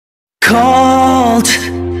called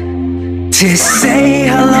to say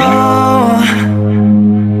hello.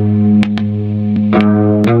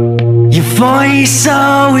 Your voice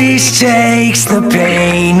always takes the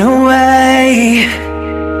pain away.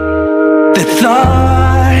 The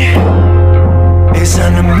thought is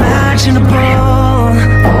unimaginable,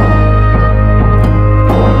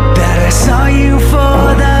 that I saw you for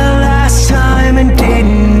the last time and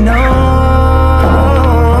didn't know.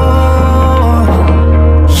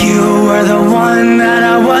 You were the one that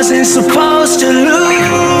I wasn't supposed